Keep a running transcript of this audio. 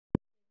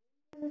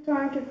A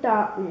torrent of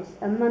darkness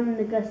among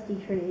the gusty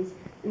trees.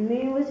 The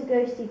moon was a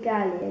ghostly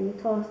galleon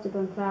tossed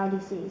upon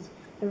cloudy seas.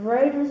 The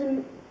road was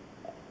a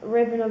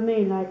ribbon of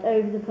moonlight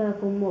over the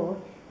purple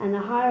moor, and the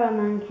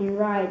highwayman came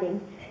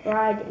riding. The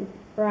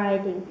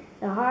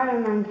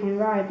highwayman came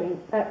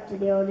riding up to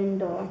the old inn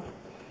door.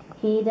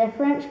 He'd a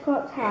French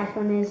cocked hat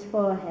on his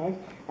forehead,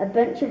 a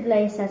bunch of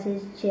lace at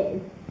his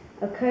chin,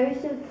 a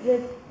coat of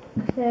the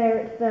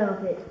claret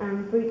velvet,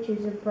 and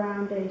breeches of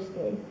brown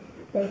doeskin.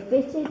 They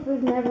fitted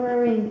with never a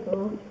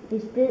wrinkle.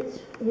 His boots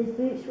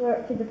were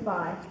up to the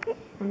thigh,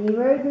 and he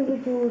rode with a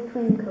jewelled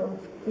twinkle.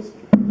 His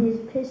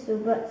pistol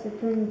butts a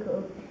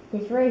twinkle,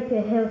 his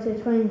rapier hilt a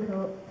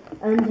twinkle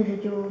under the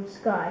jewelled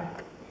sky.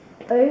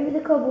 Over the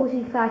cobbles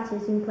he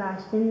clatters and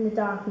clashed in the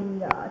darkening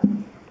yard,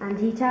 and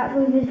he tapped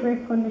with his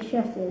whip on the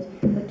shutters.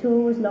 The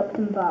door was locked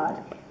and barred.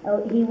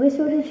 Oh, he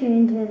whistled a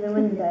tune to the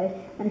window,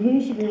 and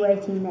who should be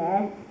waiting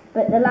there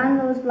but the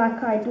landlord's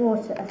black-eyed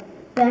daughter,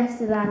 Bess,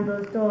 the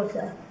landlord's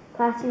daughter,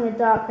 plaiting a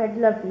dark red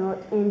love knot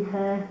in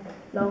her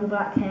long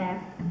black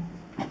hair.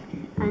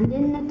 And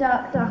in the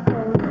dark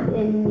old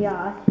inn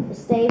yard, the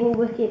stable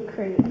wicket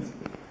creaked,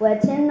 where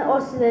Tim the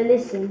ostler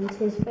listened.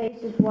 His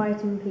face was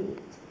white and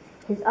peaked.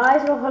 His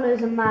eyes were hollow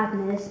as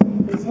madness,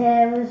 his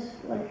hair was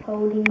like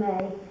holy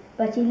May,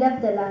 but he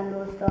loved the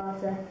landlord's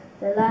daughter,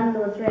 the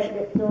landlord's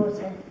red-lipped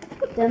daughter.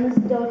 Dumb as a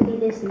dog he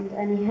listened,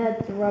 and he heard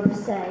the robber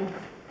say,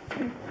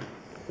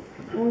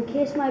 "One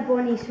kiss, my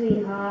bonny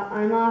sweetheart,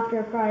 I'm after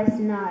a prize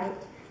tonight,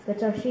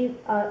 but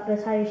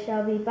I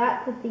shall be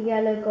back with the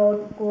yellow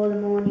gold before the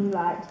morning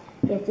light.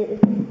 Yet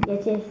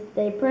if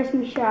they press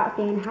me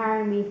sharply and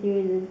harry me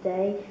through the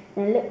day,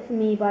 then look for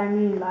me by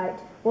moonlight,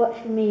 watch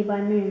for me by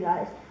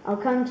moonlight. I'll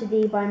come to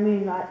thee by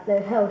moonlight,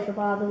 though hell shall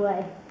bar the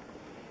way."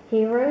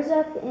 He rose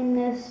up in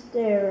the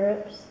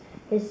stirrups,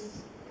 he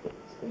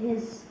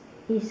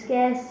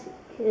scarce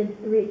could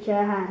reach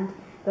her hand,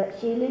 but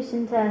she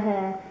loosened her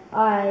hair,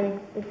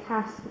 the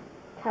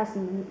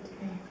casement.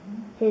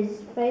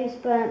 His face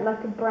burnt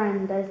like a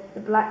brand as the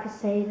black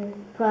sable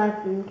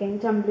perfume came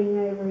tumbling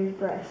over his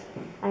breast,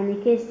 and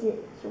he kissed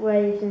its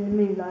waves in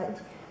the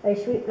moonlight. Oh,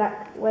 sweet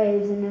black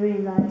waves in the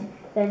moonlight.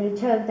 Then he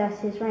tugged at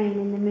his rein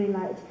in the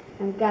moonlight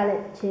and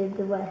galloped to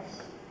the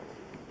west.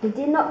 He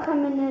did not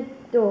come in the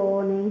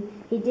dawning,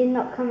 he did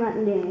not come at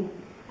noon,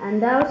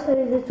 and out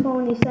over the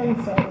tawny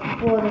sunset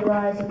before the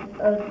rise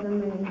of the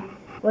moon.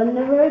 When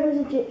the road was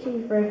a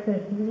gypsy's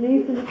broken,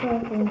 blue from the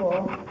purple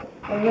wall,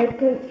 a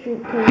red-coat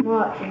troop came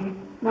marching.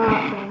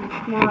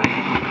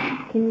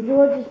 King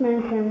George's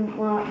men came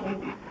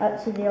marching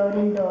up to the old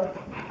inn door.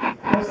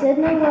 They said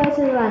no word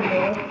to the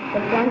landlord,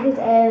 they drank his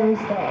ale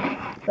instead,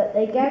 but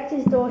they gagged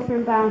his daughter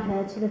and bound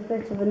her to the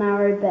foot of a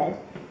narrow bed.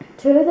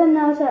 Two of them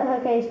knelt at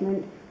her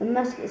casement, with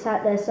muskets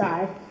at their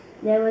side.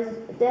 There was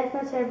death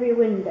at every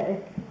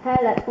window,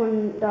 hell at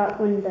one dark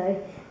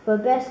window, for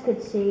Bess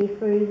could see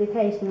through the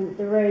casement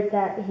the road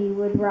that he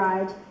would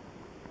ride.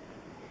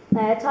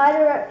 They had tied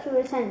her up to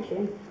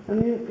attention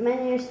with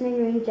many a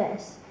sniggering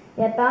jest.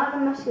 They had bound a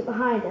musket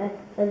behind her,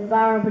 with the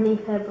barrel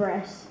beneath her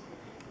breast.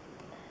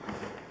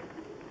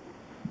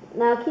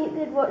 Now keep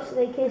good watch till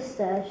they kissed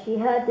her, she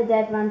heard the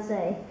dead man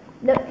say,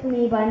 "Look for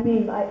me by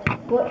moonlight,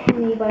 watch for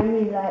me by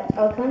moonlight,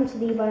 I'll come to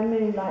thee by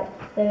moonlight,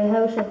 though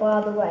hell shall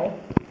bar the way."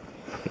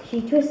 She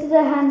twisted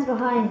her hands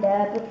behind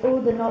her, but all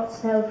the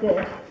knots held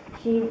good.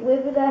 She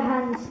withered her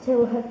hands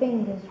till her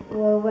fingers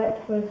were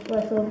wet with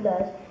sweat or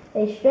blood.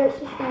 They stretched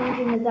the strings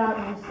in the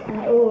darkness,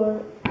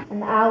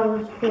 and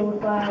owls crawled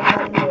by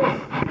like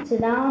wolves. So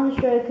down on the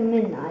stroke of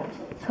midnight,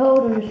 cold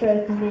on the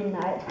stroke of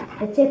midnight,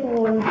 the tip of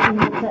one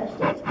finger touched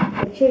it,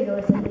 the trigger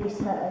was at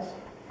least hers.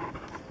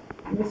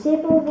 The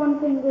tip of one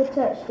finger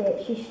touched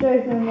it, she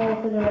strove no more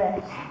for the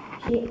rest.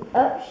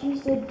 She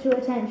stood to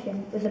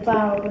attention, with the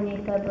barrel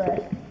beneath her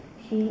breast.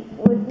 She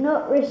would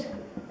not risk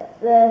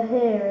the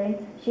hearing,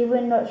 she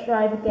would not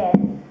strive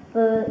again,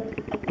 for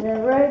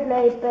the road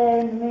lay bare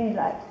in the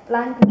moonlight,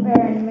 blank and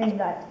bare in the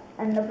moonlight,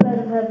 and the blood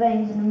of her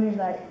veins in the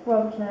moonlight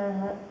throbbed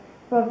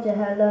to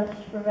her lush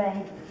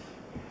vein.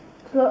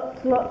 Clot,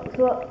 clot,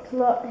 clot,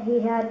 clot, they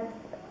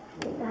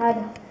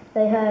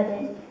heard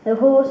it, the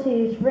horse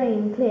hoofs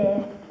ringing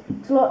clear.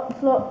 Clot,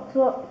 clot,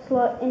 clot,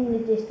 clot, in the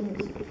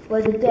distance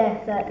was a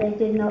death that they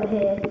did not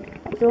hear.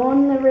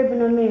 Drawn the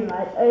ribbon of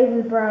moonlight over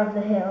the brow of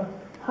the hill,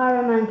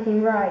 highwayman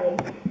came riding.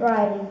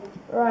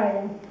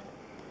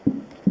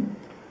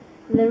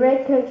 The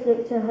redcoats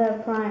looked to her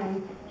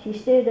prying, she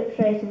stood up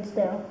straight and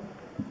still.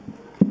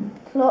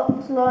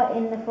 Clot, clot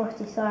in the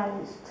frosty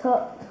silence,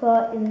 clot,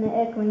 clot in the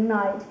echoing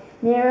night.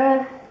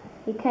 Nearer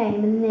he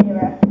came and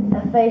nearer,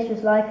 her face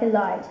was like a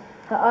light.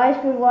 Her eyes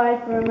grew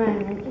wide for a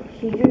moment,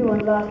 she drew one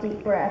last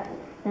deep breath,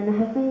 then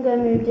her finger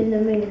moved in the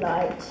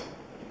moonlight.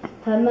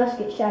 Her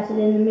musket shattered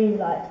in the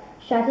moonlight,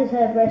 shattered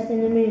her breast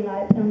in the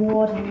moonlight, and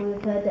warred him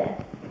with her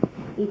death.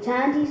 He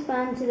turned, he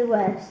span to the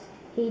west,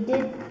 he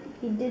did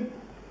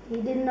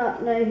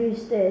not know who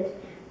stood,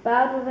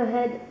 bowed with her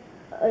head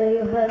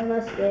over her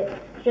musket,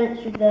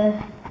 drenched with the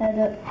head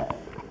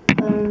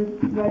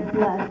of red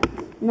blood.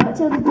 Not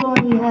till the dawn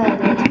he heard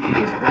it,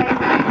 his face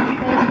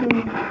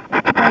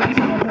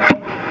grew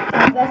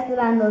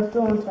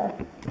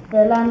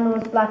the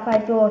landlord's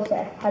black-eyed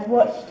daughter, had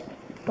watched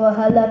for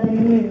her love in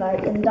the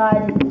moonlight and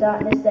died in the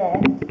darkness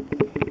there.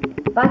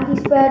 Back he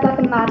spurred like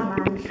a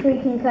madman,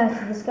 shrieking curses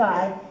to the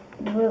sky,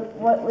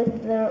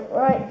 with the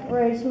right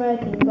road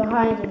smoking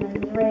behind him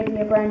and his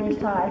rapier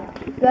brandished high.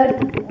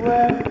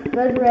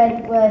 Blood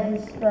red were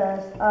his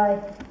spurs,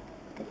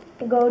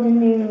 the golden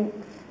noon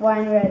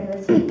wine red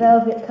was his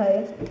velvet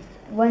coat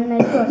when they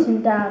shot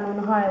him down on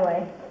the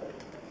highway.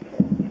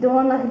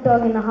 Dawn like a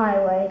dog in the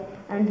highway,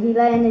 and he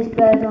lay in his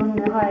bed on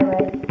the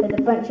highway with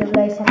a bunch of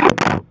lace headed.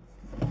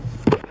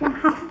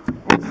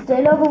 And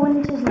still of a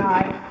winter's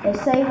night, they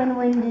say when the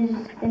wind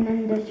is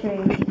in the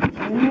trees,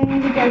 and the moon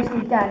is a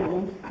ghostly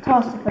galleon,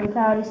 tossed upon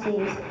cloudy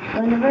seas.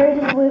 When the road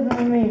is with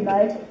the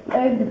moonlight,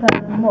 over the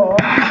purple moor,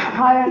 a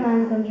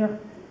highwayman comes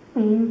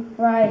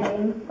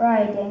riding,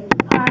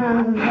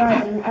 highwayman comes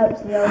riding up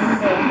to the olden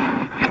door.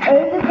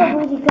 Over the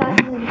cobbles he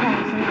clashes his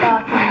hands and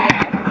dark in the air.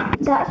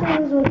 He taps with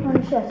his whip on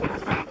the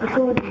shutters, the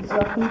audience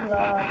locking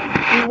glad.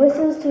 He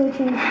whistles to a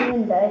tune to the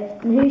window,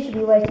 and who should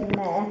be waiting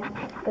there?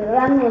 But the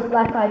landlord's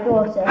black-eyed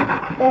daughter,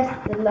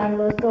 the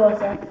landlord's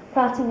daughter,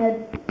 plaiting a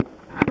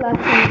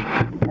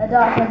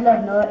dark red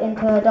love knot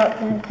into her dark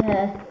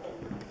hair.